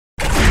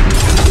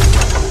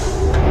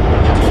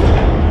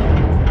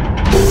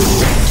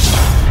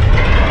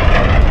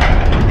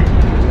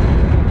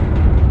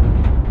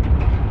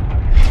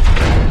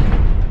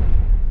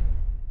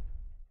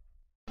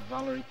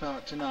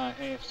tonight,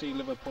 AFC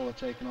Liverpool are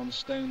taking on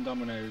Stone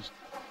Dominoes.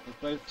 With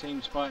both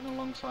teams fighting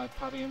alongside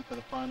Padiham for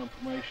the final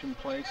promotion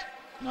place,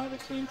 neither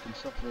team can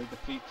suffer a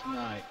defeat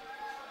tonight.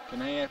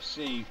 Can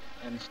AFC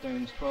end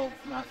Stone's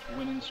 12-match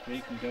winning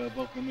streak and go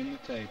above them in the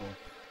table?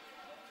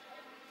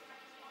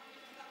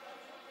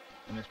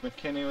 And it's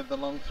McKinney with the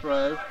long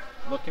throw,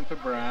 looking for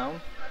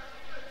Brown.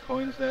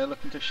 Coyne's there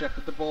looking to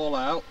shepherd the ball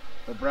out,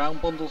 but Brown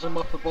bundles him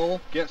off the ball,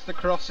 gets the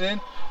cross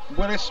in.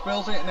 Willis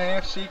spills it and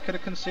AFC could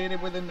have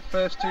conceded within the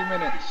first 2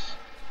 minutes.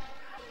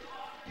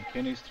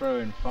 McKinney's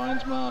throw-in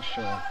finds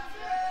Marshall.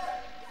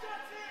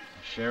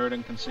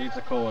 Sheridan concedes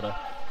the corner.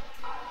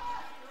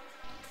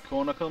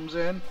 Corner comes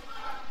in.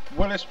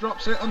 Willis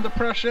drops it under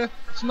pressure.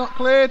 It's not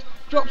cleared.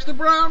 Drops to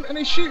Brown and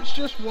he shoots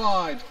just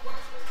wide.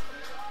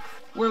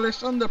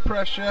 Willis under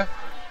pressure.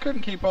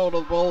 Couldn't keep hold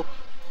of the ball.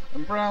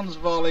 And Brown's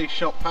volley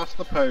shot past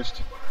the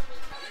post.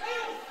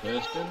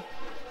 Thurston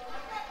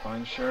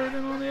finds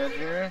Sheridan on the edge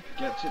here.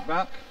 Gets it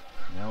back.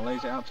 Now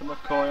lays it out to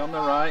McCoy on the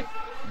right.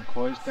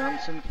 McCoy's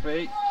dancing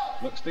feet.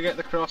 Looks to get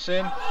the cross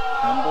in.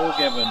 Handball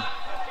given.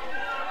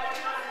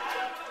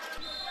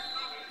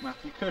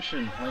 Matthew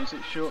Cushion lays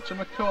it short to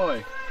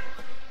McCoy.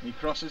 He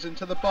crosses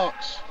into the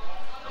box.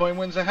 Coyne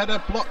wins a header,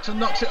 blocks and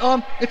knocks it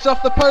on. It's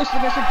off the post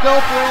and it's a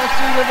goal for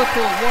AFC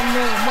Liverpool.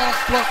 1-0. Mark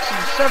blocks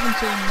in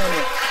 17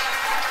 minutes.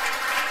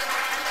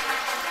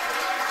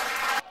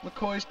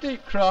 McCoy's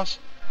deep cross,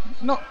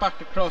 knocked back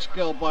across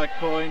goal by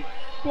Coyne.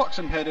 Blocks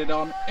and headed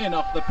on, in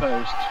off the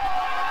post.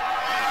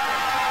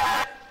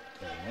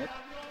 Ahead.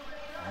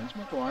 Finds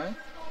Maguire.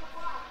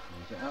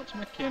 Moves it out to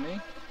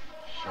McKinney.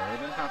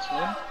 Sheridan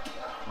hassling.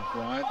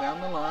 Maguire down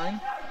the line.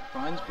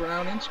 Finds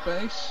Brown in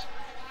space.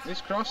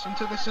 This cross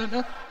into the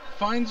centre,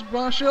 finds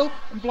Marshall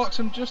and blocks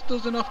him, just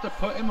does enough to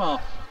put him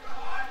off.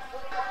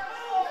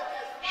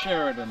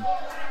 Sheridan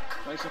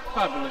plays a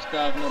fabulous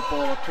diagonal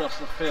ball across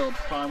the field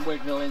to find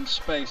Wignall in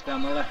space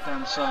down the left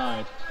hand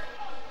side.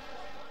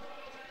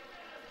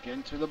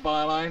 Getting to the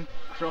byline,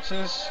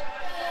 crosses,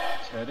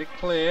 it's headed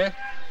clear,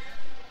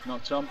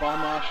 knocked on by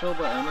Marshall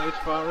but only as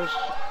far as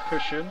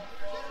Cushion.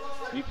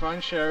 He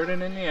finds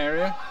Sheridan in the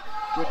area,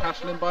 good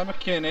hassling by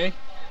McKinney.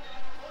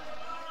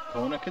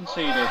 Corner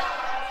conceded.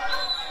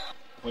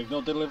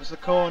 Wignall delivers the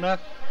corner,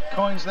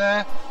 Coyne's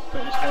there,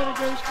 but his header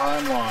goes high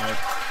and wide.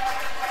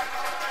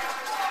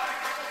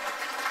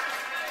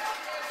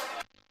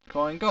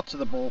 Coyne got to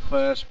the ball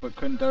first, but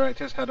couldn't direct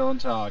his header on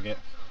target.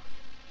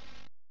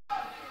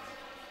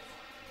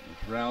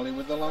 Rowley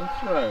with the long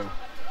throw,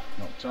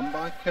 knocked on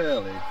by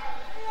Curley.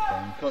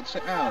 Coyne cuts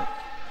it out,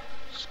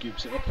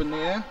 scoops it up in the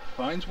air,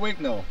 finds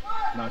Wignall.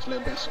 Nice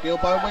little bit of skill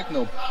by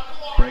Wignall,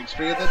 breaks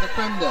free of the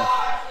defender.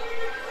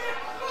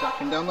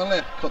 Attacking down the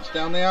left, cuts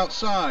down the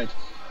outside.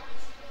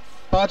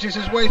 Barges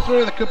his way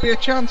through, there could be a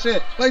chance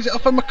here. Lays it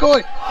off for McCoy.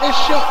 His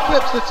shot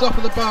clips the top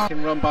of the bar.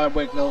 Run by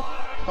Wignall.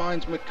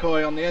 Finds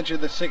McCoy on the edge of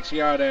the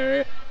 6-yard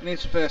area. And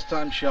his first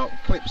time shot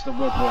clips the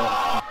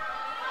woodwork.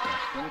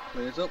 Weston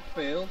clears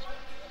upfield.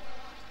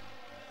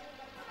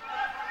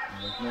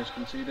 Wignall's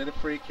conceded a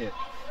free kick.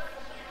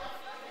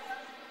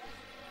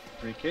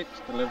 Free kick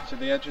delivered to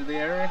the edge of the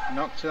area.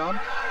 Knocked on.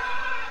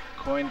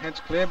 Coyne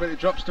heads clear, but it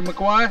drops to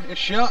Maguire. His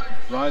shot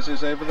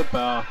rises over the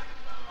bar.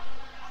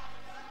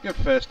 Good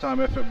first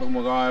time effort by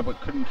Maguire, but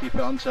couldn't keep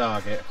it on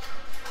target.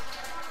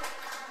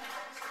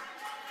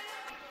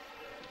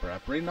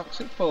 Bradbury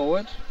knocks it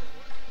forward.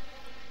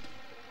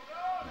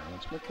 Now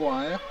it's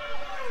Maguire.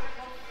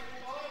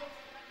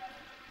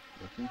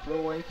 Looking for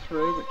a way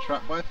through, but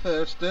trapped by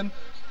Thurston.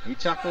 He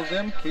tackles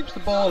him, keeps the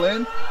ball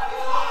in.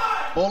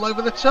 Ball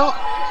over the top.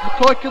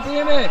 McCoy could be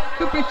in here.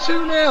 Could be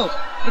 2-0.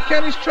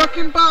 McKenny's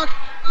tracking back.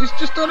 He's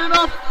just done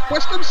enough.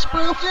 West Ham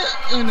spoilt it,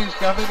 and he's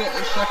gathered it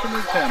at second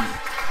attempt.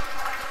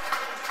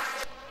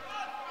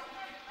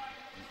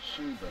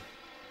 Schubert,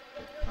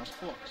 past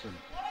Bloxham.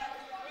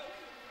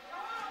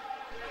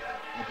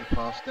 Every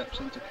pass steps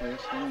in to clear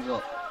things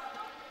up.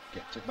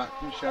 Gets it back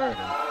from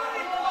Sheridan.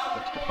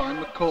 Looks to find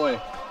McCoy.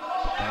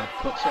 Baird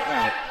cuts it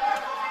out.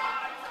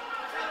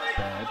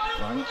 Baird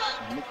finds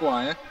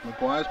Maguire.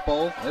 Maguire's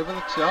ball over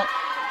the top.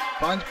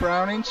 Finds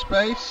Brown in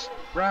space.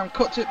 Brown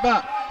cuts it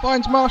back.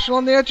 Finds Marshall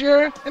on the edge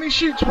area and he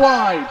shoots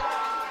wide.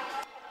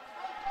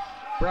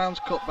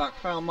 Brown's cut back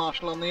found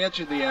Marshall on the edge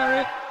of the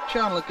area.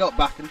 Chandler got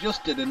back and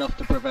just did enough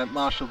to prevent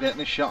Marshall getting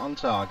his shot on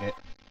target.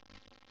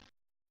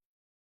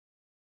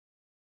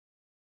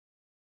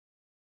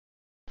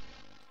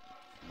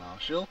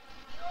 Marshall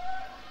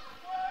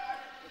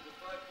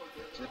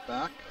gets it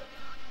back.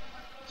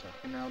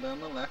 Attacking now down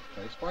the left,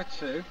 faced by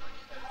 2.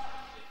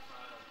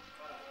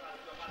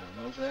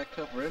 Chandler's there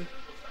covering.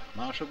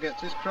 Marshall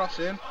gets his cross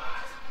in.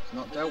 It's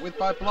not dealt with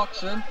by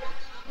Bloxham.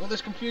 All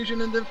this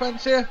confusion in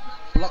defence here.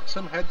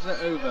 Bloxham heads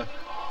it over.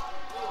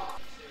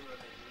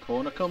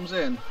 Corner comes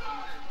in.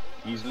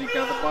 Easily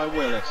gathered by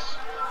Willis.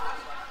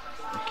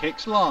 The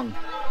kick's long.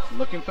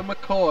 Looking for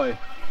McCoy.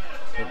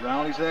 But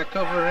Rowley's there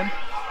covering.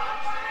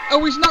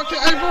 Oh, he's knocked it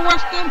over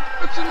Weston.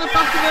 It's in the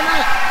back of the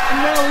net.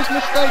 And now his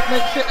mistake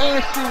makes it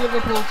AFC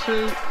Liverpool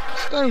 2,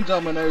 Stone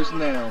Dominoes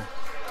 0.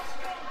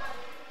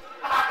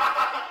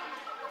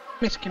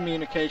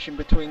 Miscommunication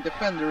between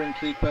defender and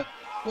keeper,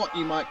 what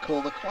you might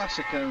call the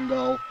classic own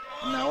goal,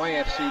 and now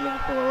AFC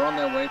Liverpool are on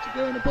their way to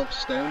going above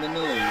Stone in the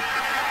league.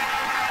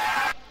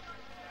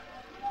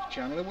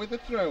 Chandler with the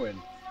throw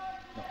in,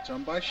 knocked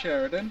on by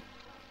Sheridan.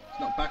 It's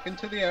not back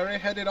into the area,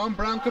 headed on.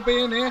 Brown could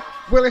be in here.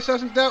 Willis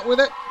hasn't dealt with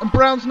it, and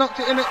Brown's knocked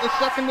it in at the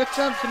second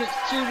attempt, and it's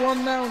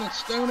 2-1 now, and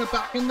Stone are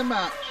back in the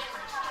match.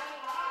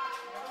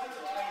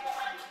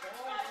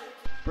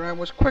 Brown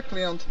was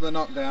quickly onto the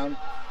knockdown,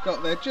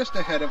 got there just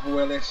ahead of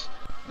Willis,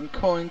 and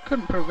Coyne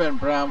couldn't prevent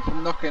Brown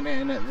from knocking it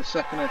in at the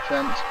second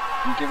attempt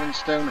and giving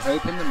Stone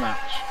hope in the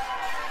match.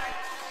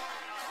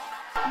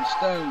 And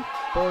Stone,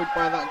 buoyed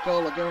by that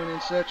goal, are going in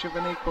search of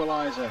an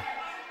equaliser.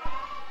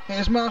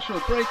 Here's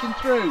Marshall breaking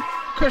through.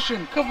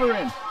 Cushion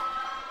covering.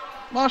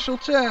 Marshall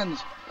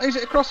turns, lays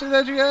it across the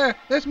edge of the air.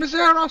 There's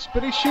Mazeros,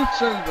 but he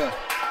shoots over.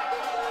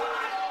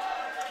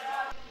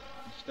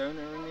 Stone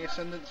are in the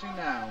ascendancy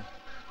now.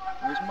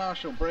 Here's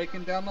Marshall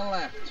breaking down the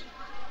left.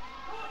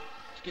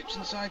 Skips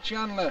inside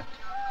Chandler.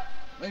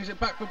 Lays it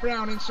back for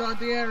Brown inside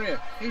the area.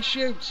 He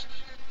shoots.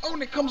 Oh,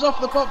 and it comes off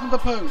the bottom of the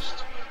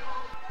post.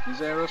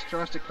 Mazeros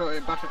tries to cut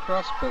it back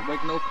across, but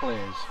Wignall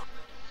clears.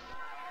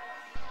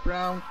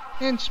 Brown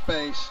in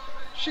space,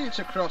 shoots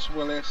across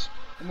Willis,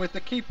 and with the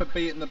keeper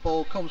beating the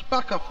ball, comes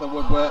back off the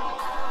woodwork,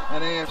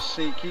 and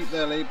AFC keep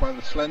their lead by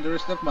the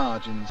slenderest of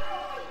margins.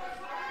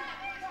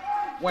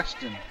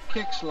 Weston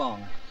kicks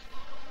long.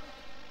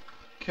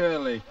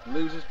 Curley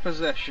loses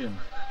possession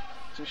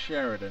to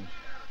Sheridan.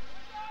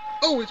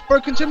 Oh, it's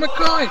broken to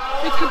McCoy.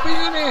 He could be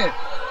in here.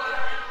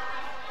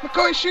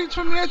 McCoy shoots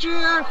from the edge of the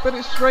air, but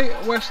it's straight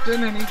at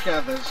Weston, and he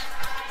gathers.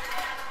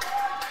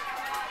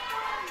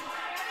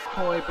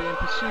 McCoy being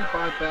pursued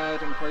by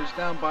Baird and closed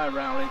down by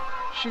Rowley,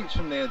 shoots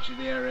from the edge of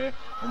the area,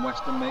 and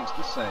Weston makes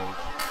the save.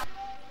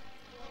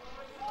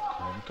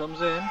 Coyne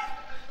comes in.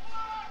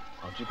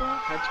 Ojibar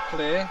heads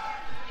clear,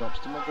 drops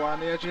to Maguire on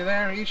the edge of the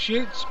area. He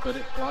shoots, but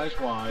it flies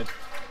wide.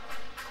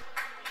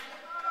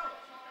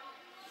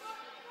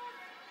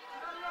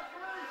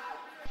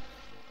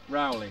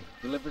 Rowley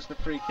delivers the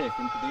free kick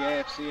into the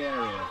AFC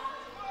area.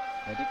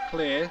 Headed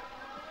clear,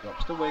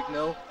 drops to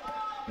Wignall,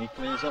 he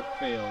clears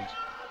upfield.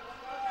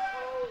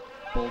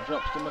 Ball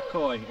drops to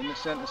McCoy in the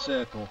centre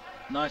circle.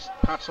 Nice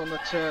pass on the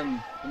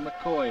turn from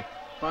McCoy.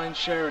 Finds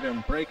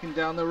Sheridan breaking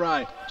down the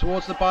right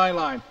towards the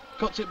byline.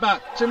 Cuts it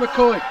back to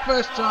McCoy.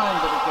 First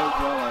time, but it goes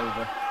well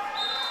over.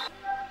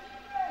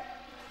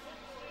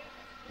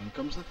 In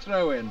comes the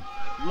throw in.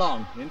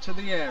 Long into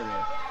the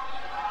area.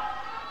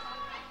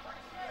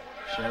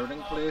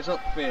 Sheridan clears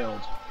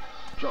upfield.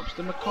 Drops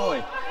to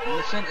McCoy in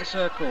the centre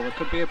circle. There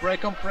could be a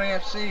break on for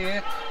AFC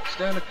here.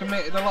 Stone have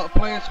committed a lot of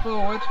players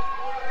forward.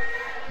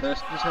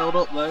 Thurston's held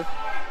up though.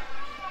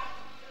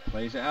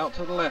 Plays it out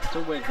to the left to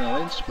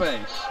Wignall in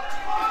space.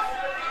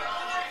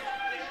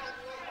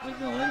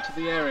 Wignall into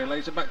the area,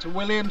 lays it back to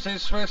Williams.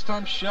 His first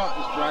time shot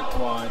is dragged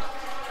wide.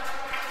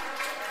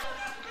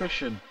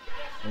 Cushion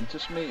into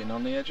Smeaton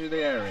on the edge of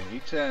the area. He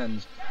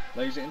turns,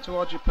 lays it into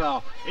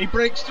Ojibar. He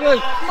breaks through.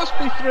 Must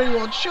be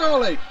 3-1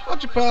 surely.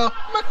 Ojibar,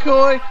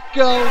 McCoy,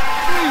 goal,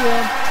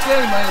 3-1,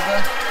 game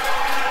over.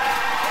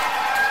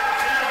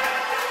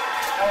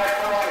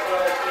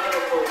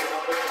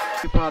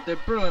 Ojibar did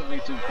brilliantly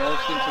to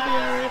burst into the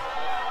area,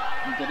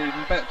 and did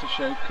even better to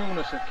show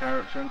coolness of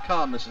character and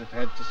calmness of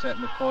head to set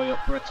McCoy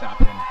up for a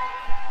tap-in.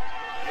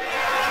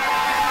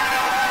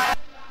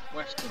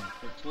 Weston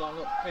kicks long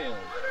upfield.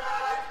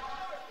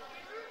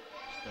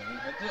 Stone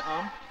heads it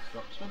on,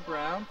 drops for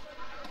Brown.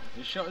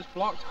 His shot is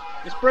blocked.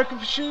 It's broken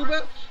for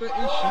Schubert, but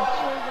he shoots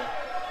over.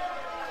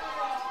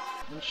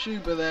 And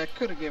Schubert there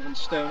could have given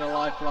Stone a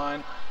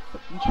lifeline,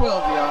 but from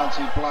 12 yards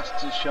he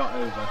blasts his shot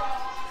over.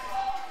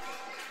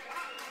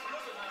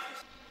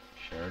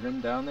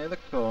 Sheridan down near the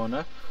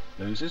corner,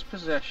 loses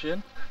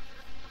possession.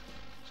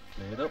 It's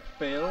cleared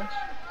upfield.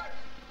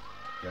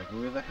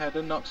 Gregory with a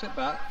header knocks it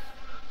back.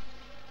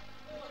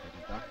 It's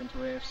headed back into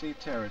AFC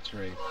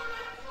territory.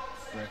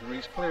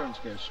 Gregory's clearance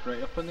goes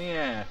straight up in the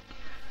air.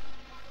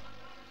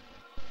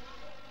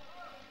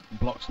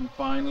 Bloxham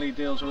finally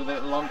deals with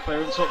it. Long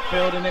clearance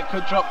upfield, and it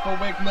could drop for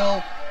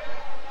Wignall.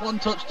 One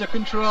touch to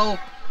control.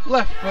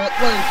 Left foot,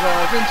 low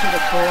drive into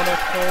the corner.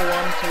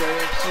 4-1 to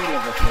AFC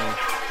Liverpool.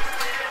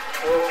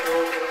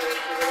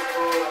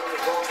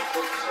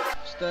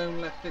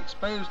 Stone left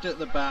exposed at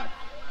the back.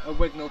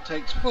 Wignall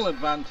takes full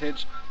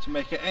advantage to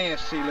make it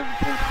AFC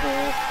Liverpool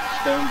 4,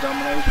 Stone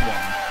Dominoes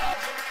 1.